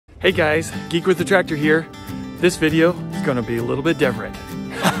Hey guys, Geek with the Tractor here. This video is gonna be a little bit different.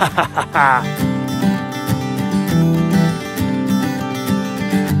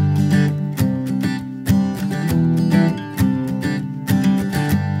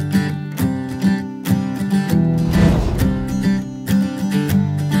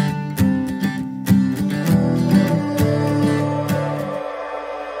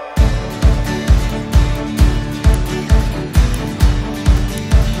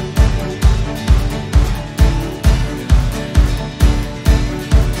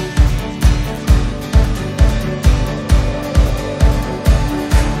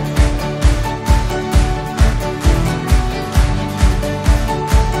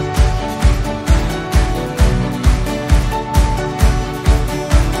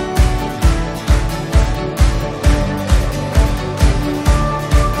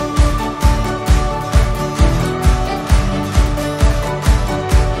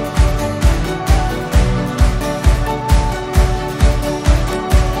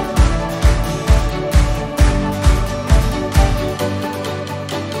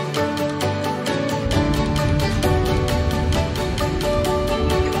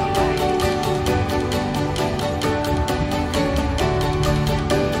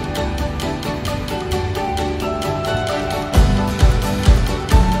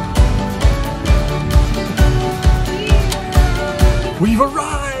 We've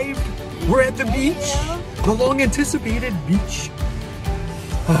arrived! We're at the beach! The long anticipated beach.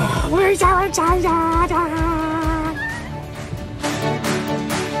 Where's our dad?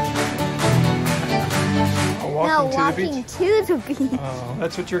 Walking to the beach. Oh,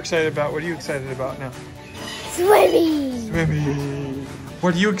 that's what you're excited about. What are you excited about now? Swimming! Swimming!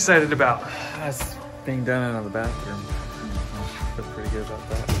 What are you excited about? That's being done out of the bathroom. I feel pretty good about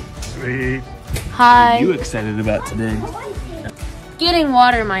that. Sweet. Hi. What are you excited about today? Getting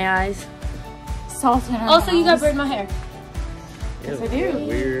water in my eyes. Salt in our Also, you got mouths. braid my hair. Yes, I do.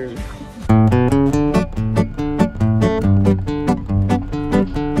 Weird.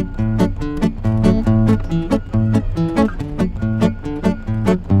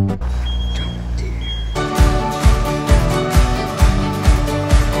 John Deere.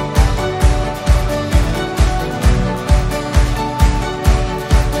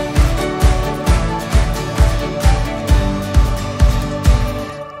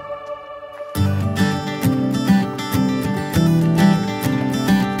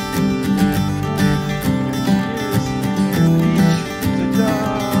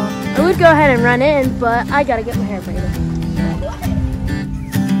 I would go ahead and run in, but I gotta get my hair braided.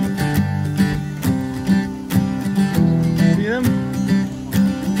 See them?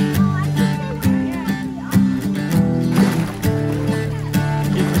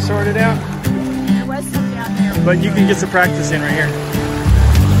 Get you sorted out. There was some down there. But you can get some practice in right here.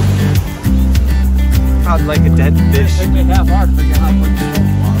 I'd like a dead fish. It took me half hour to figure out how to put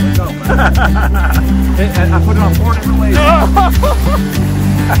this on. Let's go. I put it on 4 different ways.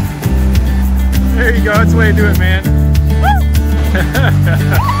 There you go. That's the way to do it, man.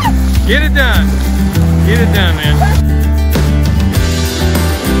 Get it done. Get it done, man.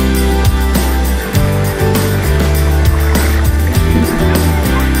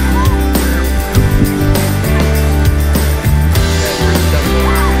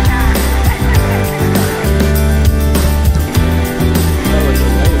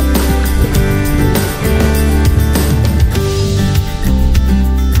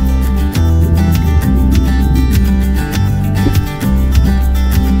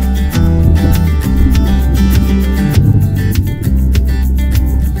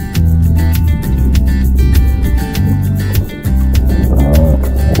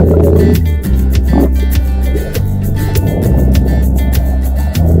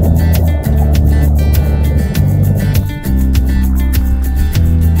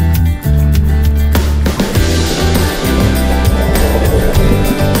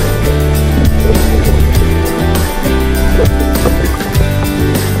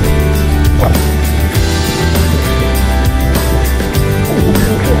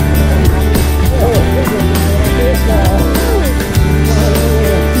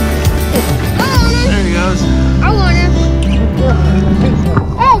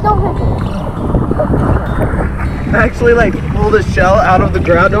 Actually, like pulled a shell out of the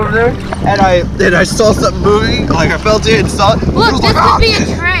ground over there, and I saw something moving. Like I felt it and saw it. Look, this could be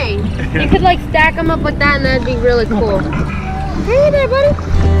a train. You could like stack them up like that, and that'd be really cool. Hey there, buddy.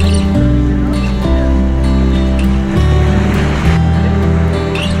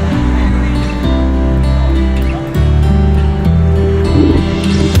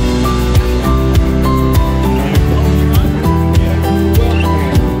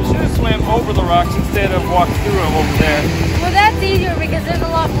 rocks instead of walk through them over there. Well, that's easier because there's a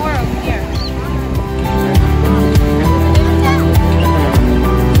lot more over here.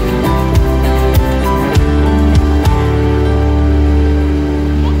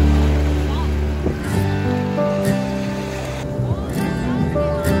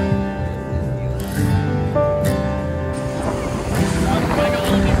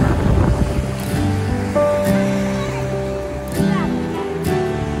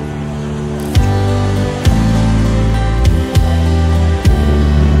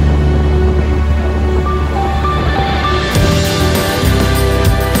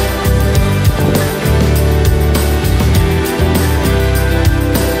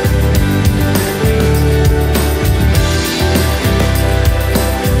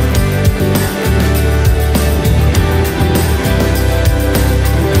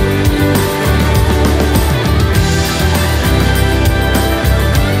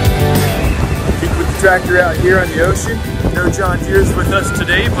 Tractor out here on the ocean. No John Deere's with us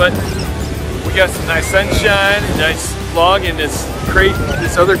today, but we got some nice sunshine, a nice vlog, and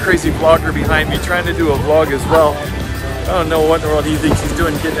this other crazy vlogger behind me trying to do a vlog as well. I don't know what in the world he thinks he's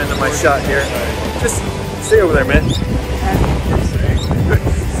doing getting into my shot here. Just stay over there, man.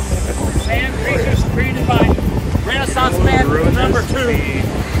 Sand creatures created by Renaissance Man number 2.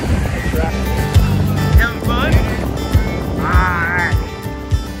 Having fun? Alright.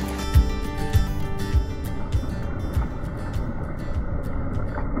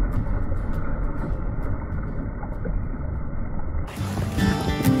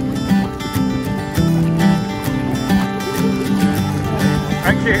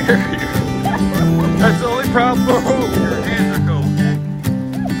 I can't hear you. That's the only problem. Your hands are cold.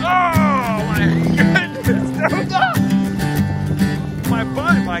 Oh my goodness! No. My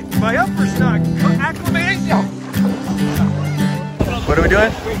butt, my upper's not acclimating. What are we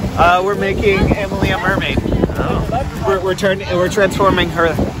doing? We're making Emily a mermaid. Oh, We're transforming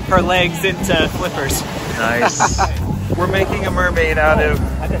her legs into flippers. nice. We're making a mermaid out of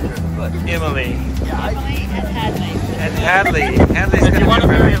Emily. And Hadley. Hadley's If gonna you want be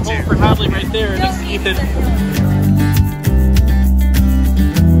to a marry mermaid a vote too. for Hadley right there, and it's Ethan.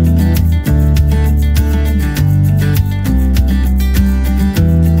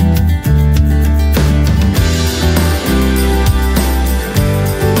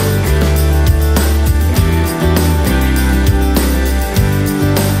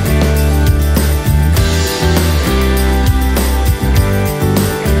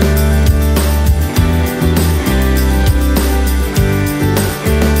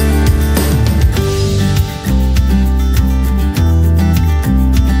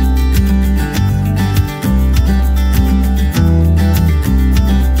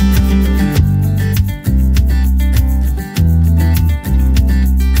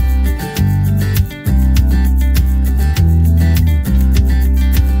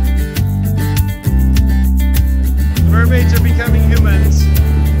 Mermaids are becoming humans.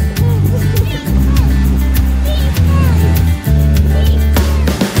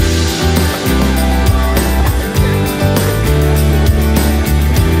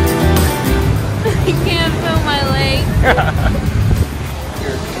 I can't feel my leg.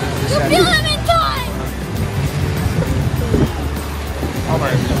 You feel them in time. Hold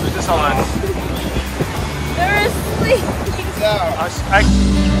on. Just hold on. They're asleep.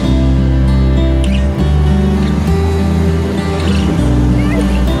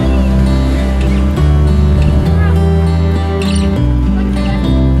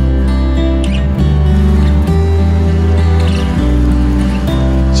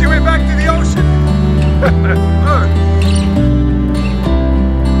 She went back to the ocean. Oh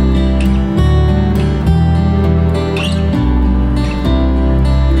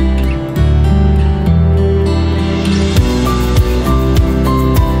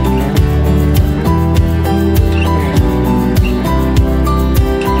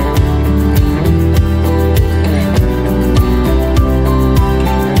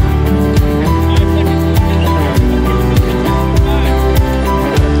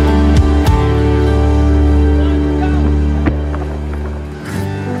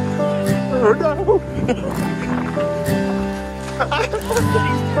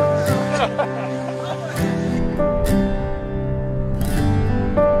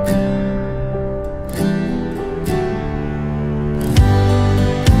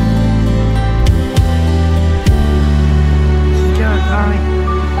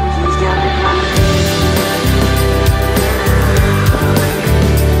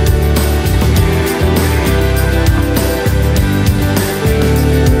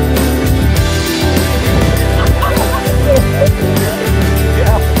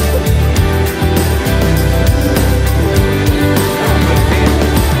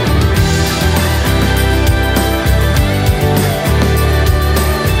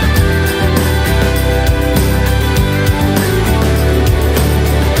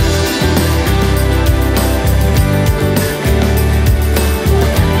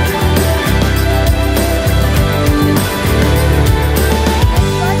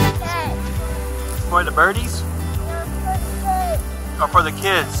the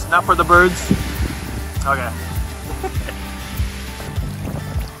kids, not for the birds. Okay.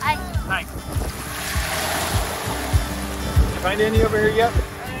 Hi. Hi. You find any over here yet?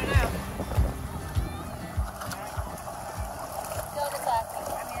 I don't know.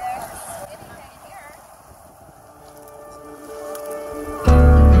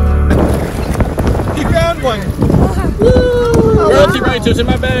 One. Woo! Royalty rights is in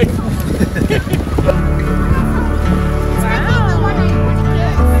my bag.